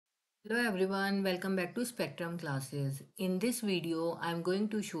Hello everyone, welcome back to Spectrum classes. In this video, I am going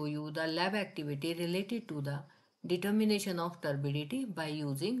to show you the lab activity related to the determination of turbidity by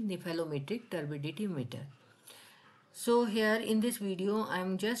using Nephelometric turbidity meter. So here in this video, I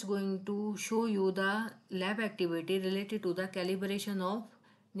am just going to show you the lab activity related to the calibration of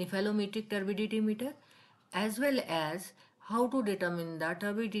Nephelometric turbidity meter as well as how to determine the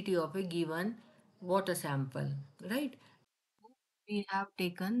turbidity of a given water sample, right? We have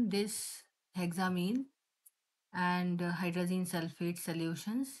taken this hexamine and hydrogen sulfate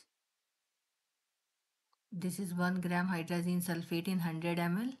solutions. This is 1 gram hydrogen sulfate in 100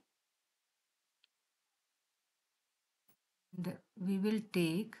 ml. And we will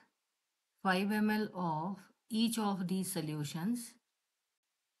take 5 ml of each of these solutions.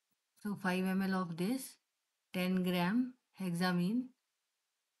 So 5 ml of this, 10 gram hexamine.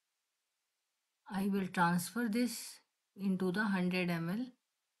 I will transfer this into the 100 ml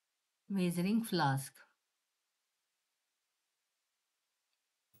measuring flask.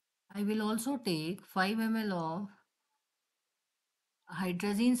 I will also take 5 ml of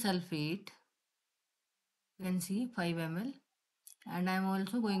hydrogen sulfate. You can see 5 ml, and I am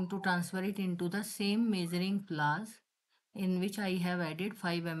also going to transfer it into the same measuring flask in which I have added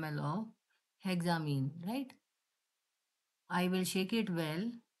 5 ml of hexamine, right? I will shake it well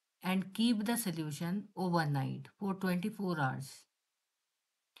and keep the solution overnight for 24 hours.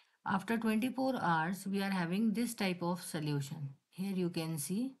 After 24 hours, we are having this type of solution. Here you can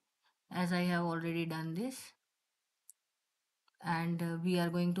see, as I have already done this, and we are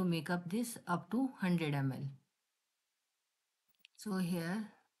going to make up this up to 100 ml. So here,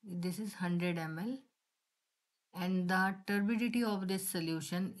 this is 100 ml, and the turbidity of this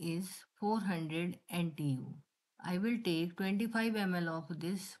solution is 400 NTU. I will take 25 ml of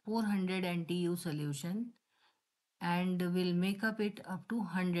this 400 NTU solution and will make up it up to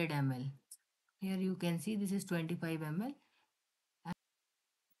 100 ml. Here you can see this is 25 ml.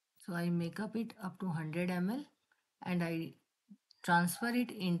 So I make up it up to 100 ml and I transfer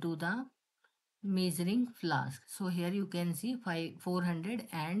it into the measuring flask. So here you can see 400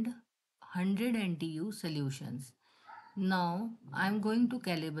 and 100 NTU solutions. Now I am going to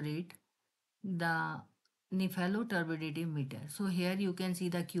calibrate the Nepheloturbidity meter. So here you can see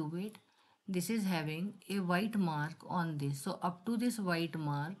the cuvette. This is having a white mark on this. So up to this white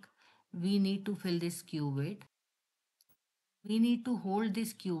mark, we need to fill this cuvette. We need to hold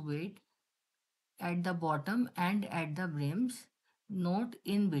this cuvette at the bottom and at the brims, not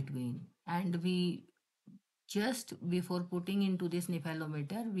in between. And we just before putting into this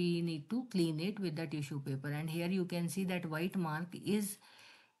nephelometer, we need to clean it with the tissue paper. And here you can see that white mark is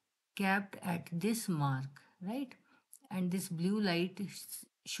capped at this mark, right? And this blue light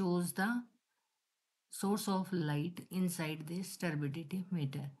shows the source of light inside this turbidity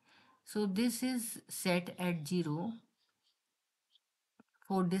meter. So this is set at 0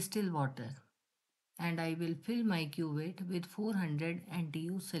 for distilled water, and I will fill my cuvette with 400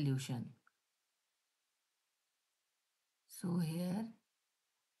 NTU solution. So here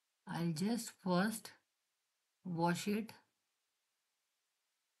I'll just first wash it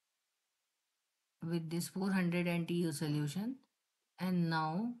with this 400 NTU solution, and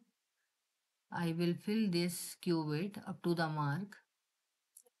now I will fill this cuvette up to the mark.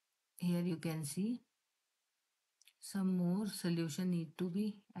 Here you can see some more solution need to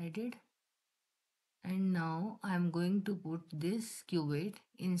be added, and now I am going to put this cuvette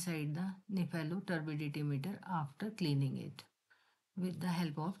inside the Nepheloturbidity meter after cleaning it with the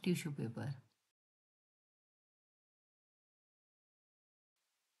help of tissue paper.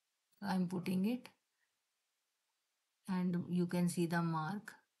 I am putting it and you can see the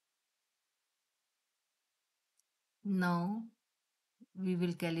mark. Now we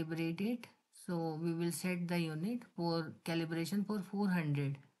will calibrate it. So we will set the unit for calibration for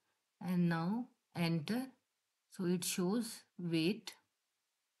 400 and now enter. So it shows weight,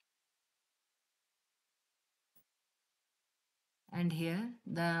 and here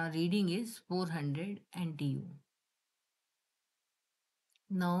the reading is 400 NTU.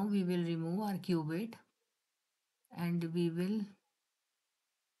 Now we will remove our cuvette and we will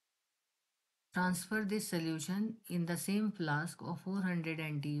transfer this solution in the same flask of 400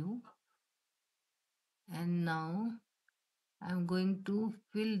 NTU, and now I am going to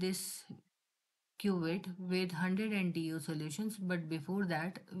fill this cuvette with 100 NTU solutions, but before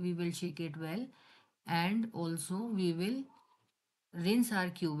that we will shake it well, and also we will rinse our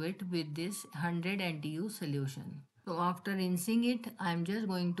cuvette with this 100 NTU solution. So after rinsing it, I am just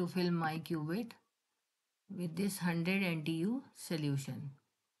going to fill my cuvette with this 100 NTU solution.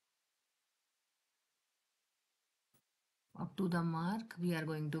 up to the mark we are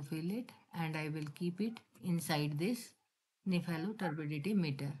going to fill it, and I will keep it inside this Nepheloturbidity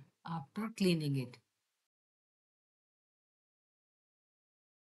meter after cleaning it.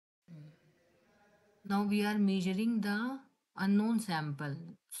 Now we are measuring the unknown sample.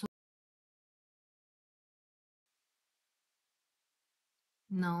 So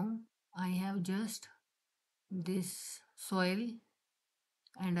now I have just this soil,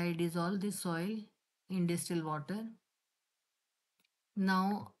 and I dissolve this soil in distilled water.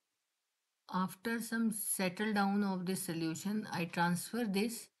 Now after some settle down of this solution, I transfer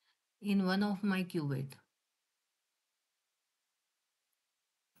this in one of my cuvette.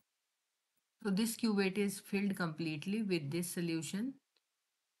 So this cuvette is filled completely with this solution,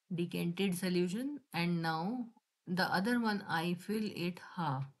 decanted solution, and now the other one I fill it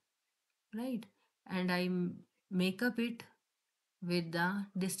half, right? And make up it with the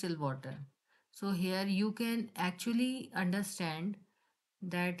distilled water. So here you can actually understand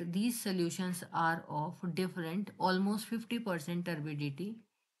that these solutions are of different, almost 50% turbidity.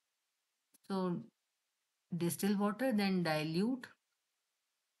 So distill water, then dilute,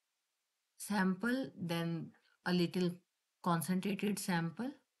 sample, then a little concentrated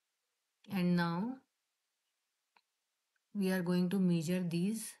sample. And now we are going to measure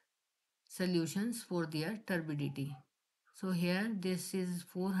these solutions for their turbidity. So here this is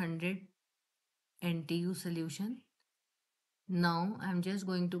 400 NTU solution. Now I'm just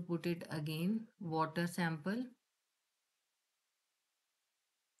going to put it again, water sample,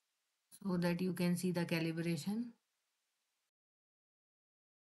 so that you can see the calibration.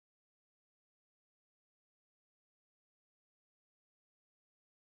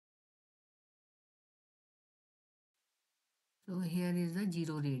 So here is the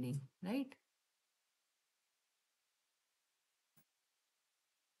zero reading, right?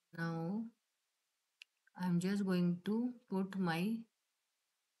 Now I'm just going to put my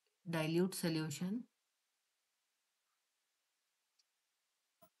dilute solution.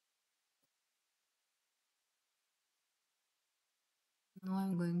 Now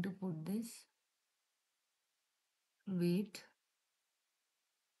I'm going to put this weight.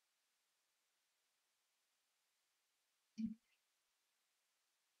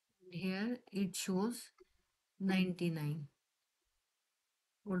 Here it shows 99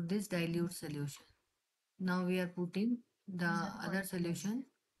 for this dilute solution. Now we are putting the other solution.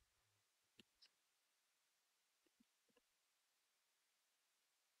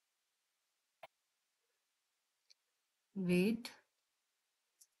 Weight,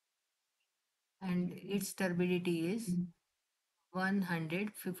 and its turbidity is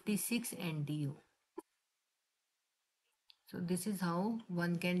 156 NTU. So this is how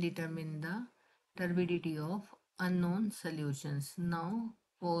one can determine the turbidity of unknown solutions. Now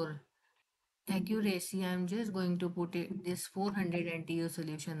for accuracy, I am just going to put this 400 NTU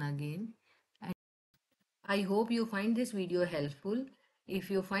solution again. And I hope you find this video helpful. If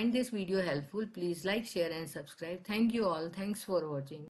you find this video helpful, please like, share and subscribe. Thank you all. Thanks for watching.